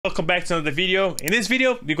Welcome back to another video. In this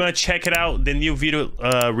video, we're gonna check it out, the new video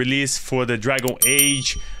release for the Dragon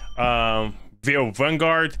Age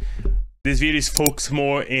Veilguard. This video is focused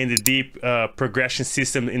more in the deep progression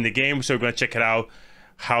system in the game, so we're gonna check it out,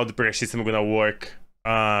 how the progression system is gonna work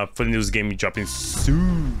for the news game dropping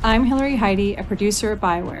soon. I'm Hillary Heidi, a producer at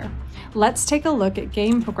BioWare. Let's take a look at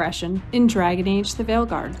game progression in Dragon Age The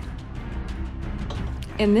Veilguard.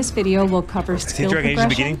 In this video, we'll cover skill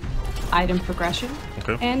progression, item progression,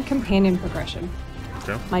 and companion progression.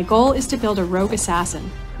 My goal is to build a rogue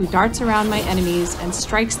assassin who darts around my enemies and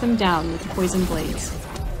strikes them down with poison blades.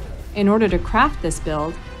 In order to craft this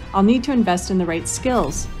build, I'll need to invest in the right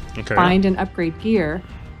skills, find and upgrade gear,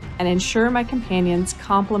 and ensure my companions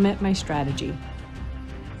complement my strategy.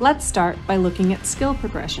 Let's start by looking at skill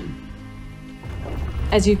progression.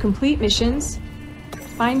 As you complete missions,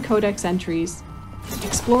 find codex entries,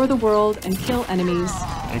 explore the world, and kill enemies,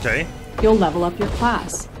 you'll level up your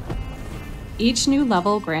class. Each new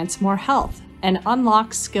level grants more health and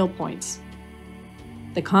unlocks skill points.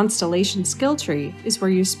 The Constellation skill tree is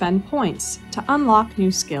where you spend points to unlock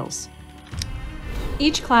new skills.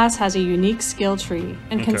 Each class has a unique skill tree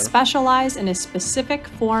and can specialize in a specific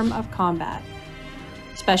form of combat.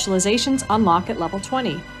 Specializations unlock at level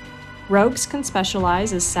 20. Rogues can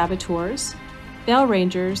specialize as saboteurs, Veil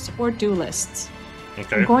Rangers, or duelists.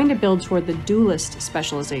 I'm going to build toward the duelist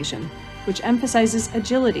specialization, which emphasizes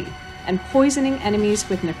agility and poisoning enemies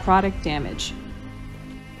with necrotic damage.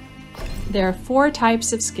 There are 4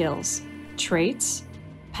 types of skills: traits,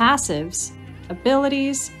 passives,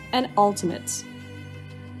 abilities, and ultimates.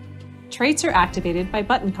 Traits are activated by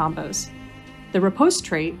button combos. The Riposte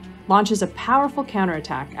trait launches a powerful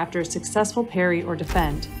counterattack after a successful parry or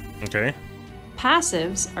defend.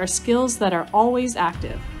 Passives are skills that are always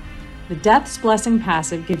active. The Death's Blessing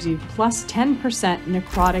passive gives you plus 10%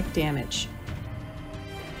 necrotic damage.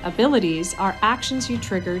 Abilities are actions you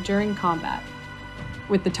trigger during combat.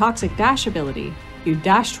 With the Toxic Dash ability, you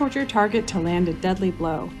dash toward your target to land a deadly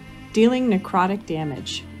blow, dealing necrotic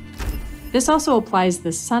damage. This also applies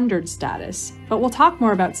the Sundered status, but we'll talk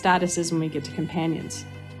more about statuses when we get to companions.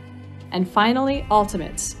 And finally,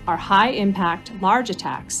 ultimates are high-impact, large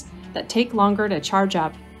attacks that take longer to charge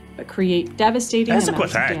up but create devastating amounts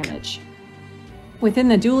of damage. Within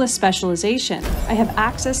the duelist specialization, I have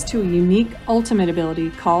access to a unique ultimate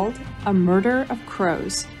ability called a Murder of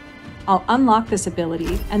Crows. I'll unlock this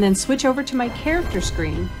ability and then switch over to my character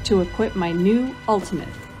screen to equip my new ultimate.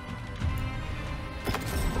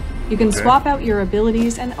 You can swap out your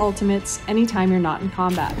abilities and ultimates anytime you're not in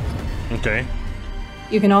combat.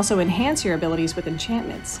 You can also enhance your abilities with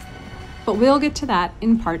enchantments, but we'll get to that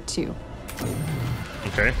in part 2.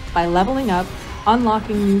 By leveling up,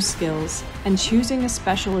 unlocking new skills, and choosing a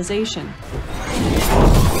specialization,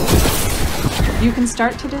 you can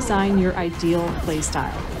start to design your ideal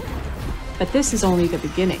playstyle. But this is only the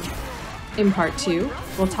beginning. In part 2,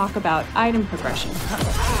 we'll talk about item progression.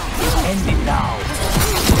 End it now.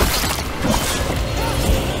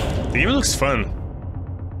 The game looks fun.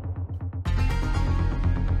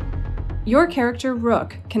 Your character,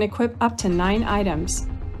 Rook, can equip up to 9 items.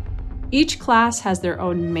 Each class has their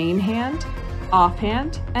own main hand,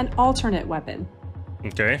 offhand, and alternate weapon.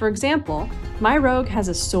 For example, my rogue has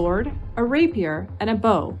a sword, a rapier, and a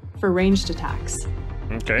bow for ranged attacks.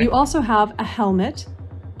 You also have a helmet,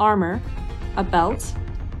 armor, a belt,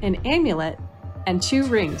 an amulet, and 2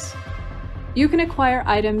 rings. You can acquire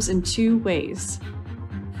items in 2 ways.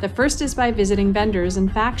 The first is by visiting vendors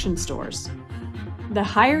and faction stores. The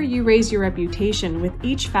higher you raise your reputation with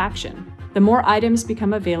each faction, the more items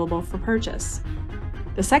become available for purchase.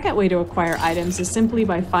 The second way to acquire items is simply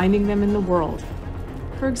by finding them in the world.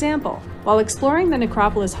 For example, while exploring the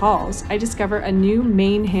Necropolis halls, I discover a new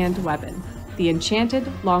main hand weapon, the Enchanted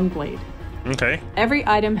Longblade. Every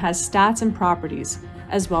item has stats and properties,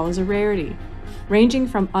 as well as a rarity, ranging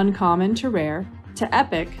from uncommon to rare, to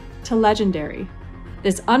epic, to legendary.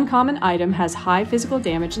 This uncommon item has high physical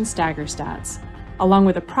damage and stagger stats, along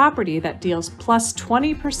with a property that deals plus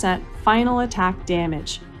 20% final attack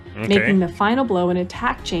damage, making the final blow and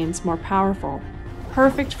attack chains more powerful,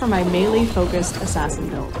 perfect for my melee-focused assassin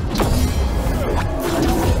build.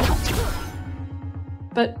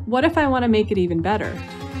 But what if I want to make it even better?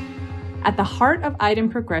 At the heart of item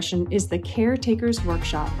progression is the Caretaker's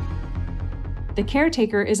Workshop. The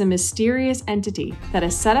Caretaker is a mysterious entity that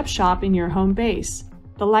has set up shop in your home base,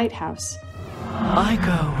 the Lighthouse. I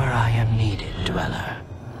go where I am needed, Dweller.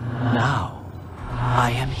 Now,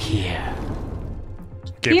 I am here.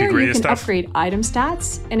 Here you can upgrade item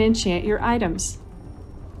stats and enchant your items.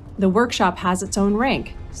 The workshop has its own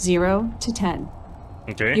rank, 0 to 10.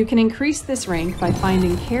 Okay. You can increase this rank by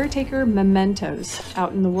finding caretaker mementos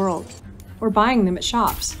out in the world, or buying them at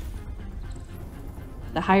shops.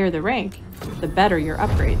 The higher the rank, the better your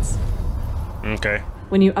upgrades. Okay.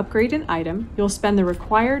 When you upgrade an item, you'll spend the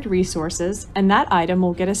required resources, and that item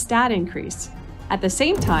will get a stat increase. At the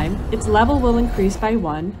same time, its level will increase by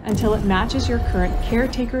 1 until it matches your current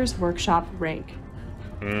Caretaker's Workshop rank.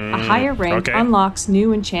 A higher rank unlocks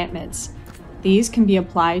new enchantments. These can be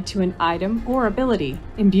applied to an item or ability,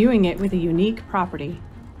 imbuing it with a unique property.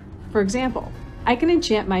 For example, I can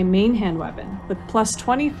enchant my main hand weapon with plus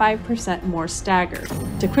 25% more stagger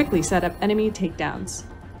to quickly set up enemy takedowns.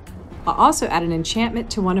 I'll also add an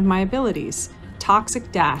enchantment to one of my abilities,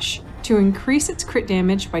 Toxic Dash, to increase its crit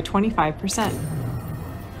damage by 25%.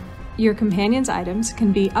 Your companion's items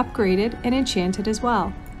can be upgraded and enchanted as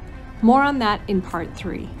well. More on that in part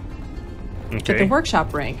 3. But the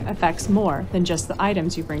workshop rank affects more than just the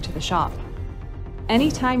items you bring to the shop.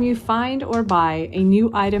 Anytime you find or buy a new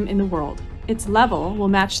item in the world, its level will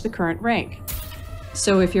match the current rank.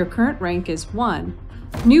 So if your current rank is 1,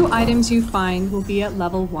 new items you find will be at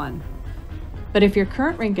level 1. But if your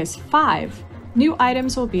current rank is 5, new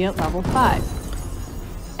items will be at level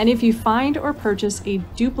 5. And if you find or purchase a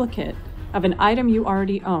duplicate of an item you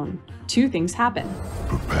already own, 2 things happen.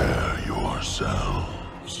 Prepare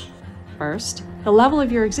yourselves. First, the level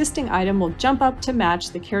of your existing item will jump up to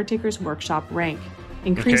match the Caretaker's Workshop rank,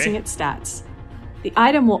 increasing its stats. The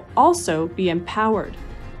item will also be empowered,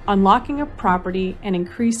 unlocking a property and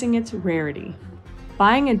increasing its rarity.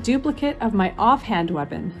 Buying a duplicate of my offhand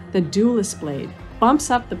weapon, the Duelist Blade,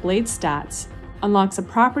 bumps up the blade's stats, unlocks a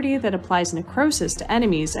property that applies necrosis to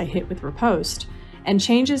enemies I hit with riposte, and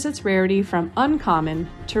changes its rarity from uncommon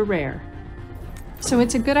to rare. So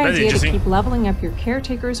it's a good idea to keep leveling up your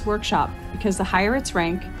Caretaker's Workshop, because the higher its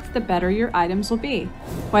rank, the better your items will be,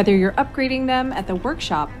 whether you're upgrading them at the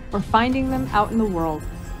workshop or finding them out in the world.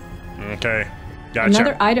 Okay, gotcha.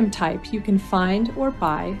 Another item type you can find or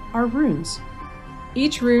buy are runes.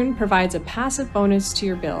 Each rune provides a passive bonus to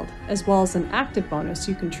your build, as well as an active bonus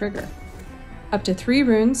you can trigger. Up to 3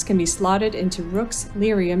 runes can be slotted into Rook's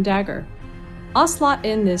Lyrium Dagger. I'll slot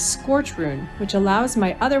in this Scorch rune, which allows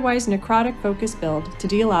my otherwise necrotic focus build to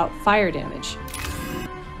deal out fire damage.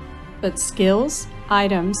 But skills,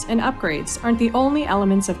 items, and upgrades aren't the only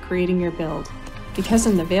elements of creating your build, because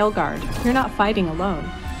in the Veilguard, you're not fighting alone.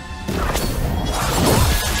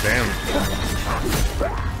 Damn.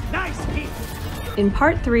 In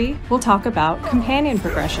part 3, we'll talk about companion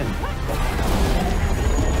progression.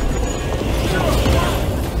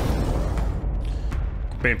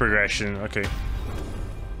 Companion progression, okay.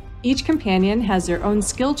 Each companion has their own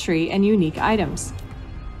skill tree and unique items.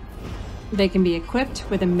 They can be equipped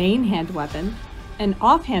with a main hand weapon, an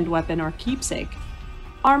offhand weapon or keepsake,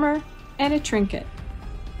 armor, and a trinket.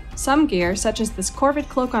 Some gear, such as this Corvid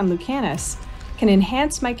cloak on Lucanus, can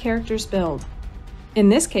enhance my character's build. In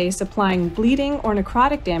this case, applying bleeding or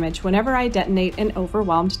necrotic damage whenever I detonate an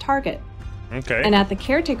overwhelmed target. Okay. And at the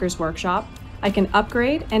Caretaker's Workshop, I can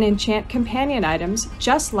upgrade and enchant companion items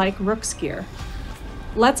just like Rook's gear.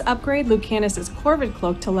 Let's upgrade Lucanus's Corvid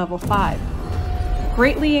cloak to level 5,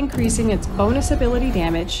 greatly increasing its bonus ability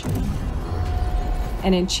damage,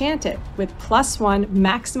 and enchant it with +1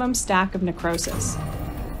 maximum stack of necrosis.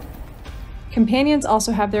 Companions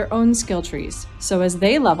also have their own skill trees, so as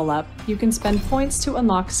they level up, you can spend points to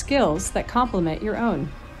unlock skills that complement your own.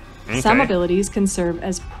 Some abilities can serve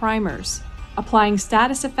as primers, applying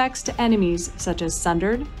status effects to enemies such as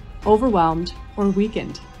Sundered, Overwhelmed, or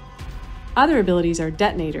Weakened. Other abilities are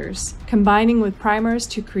detonators, combining with primers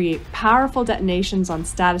to create powerful detonations on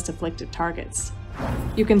status-afflicted targets.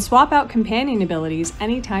 You can swap out companion abilities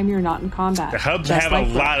anytime you're not in combat. The hubs have a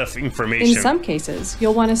lot of information. In some cases,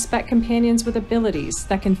 you'll want to spec companions with abilities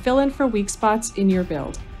that can fill in for weak spots in your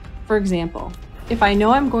build. For example, if I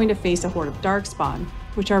know I'm going to face a horde of Darkspawn,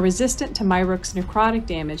 which are resistant to my Rook's necrotic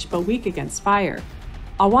damage but weak against fire,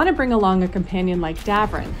 I'll want to bring along a companion like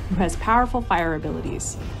Davrin, who has powerful fire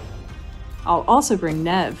abilities. I'll also bring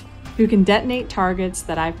Nev, who can detonate targets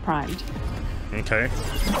that I've primed. Okay.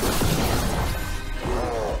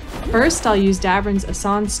 First, I'll use Davrin's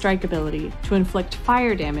Asan's Strike ability to inflict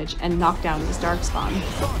fire damage and knock down his Darkspawn.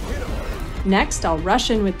 Next, I'll rush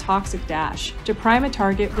in with Toxic Dash to prime a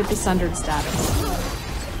target with the Sundered status.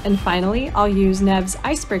 And finally, I'll use Nev's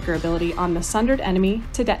Icebreaker ability on the Sundered enemy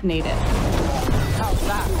to detonate it.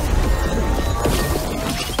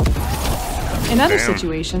 In other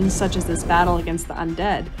situations, such as this battle against the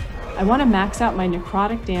undead, I want to max out my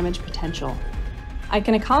necrotic damage potential. I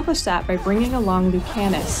can accomplish that by bringing along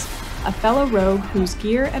Lucanus, a fellow rogue whose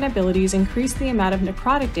gear and abilities increase the amount of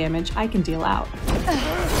necrotic damage I can deal out.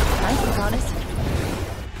 Nice, Adonis.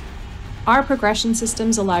 Our progression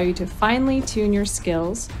systems allow you to finely tune your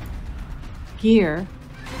skills, gear,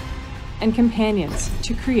 and companions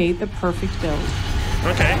to create the perfect build.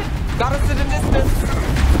 Okay. Got us in the distance.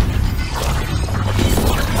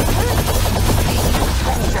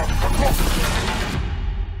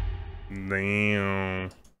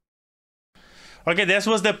 Damn. Okay, this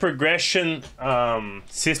was the progression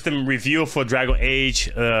system review for Dragon Age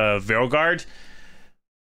Veilguard.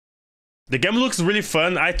 The game looks really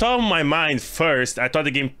fun. I thought in my mind first, I thought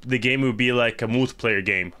the game would be like a multiplayer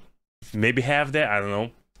game. Maybe have that, I don't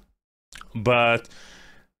know. But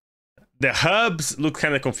the hubs look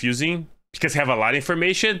kind of confusing because they have a lot of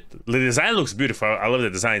information. The design looks beautiful. I love the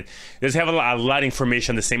design. They just have a lot of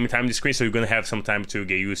information at the same time on the screen, so you're gonna have some time to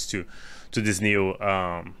get used to this new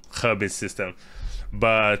hub system.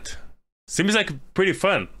 But seems like pretty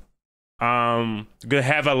fun. Gonna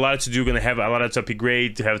have a lot to do. Gonna have a lot to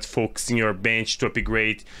upgrade. To have folks in your bench to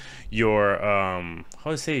upgrade your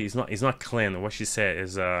how to say it's not clan. What she said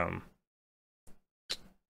is I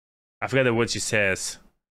forgot what she says.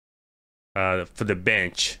 For the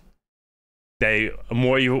bench, the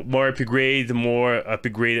more upgrade, the more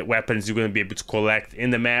upgraded weapons you're gonna be able to collect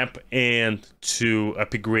in the map and to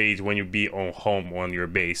upgrade when you be on home on your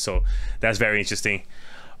base. So that's very interesting.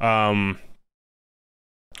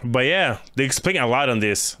 But yeah, they explain a lot on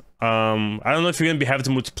this. I don't know if you're gonna be having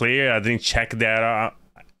the multiplayer. I didn't check that out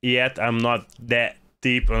yet. I'm not that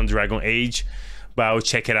deep on Dragon Age, but I'll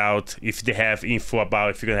check it out if they have info about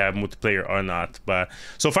if you're gonna have multiplayer or not. But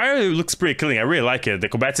so far it looks pretty clean. I really like it. The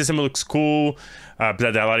combat system looks cool.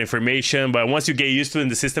 There's a lot of information, but once you get used to it in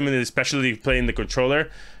the system, and especially playing the controller,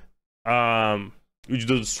 you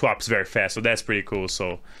do the swaps very fast. So that's pretty cool.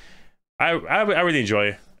 So I really enjoy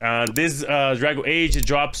it. This Dragon Age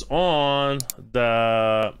drops on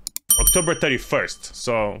the October 31st.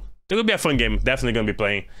 So it's gonna be a fun game. Definitely gonna be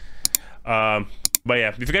playing. But yeah,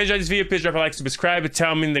 if you guys enjoyed this video, please drop a like, subscribe,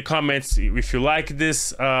 tell me in the comments if you like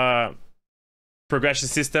this progression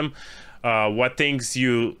system, what things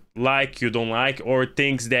you like, you don't like, or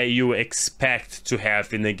things that you expect to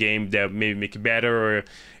have in the game that maybe make it better or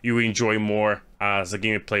you enjoy more as a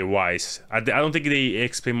gameplay wise. I don't think they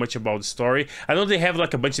explain much about the story. I know they have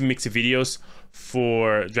like a bunch of mixed videos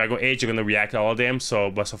for Dragon Age. You're gonna react to all of them.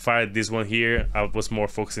 But so far this one here, I was more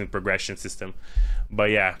focused on the progression system. But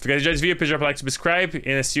yeah, if you guys enjoyed this video, please drop a like, subscribe,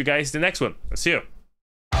 and I'll see you guys in the next one. I'll see you.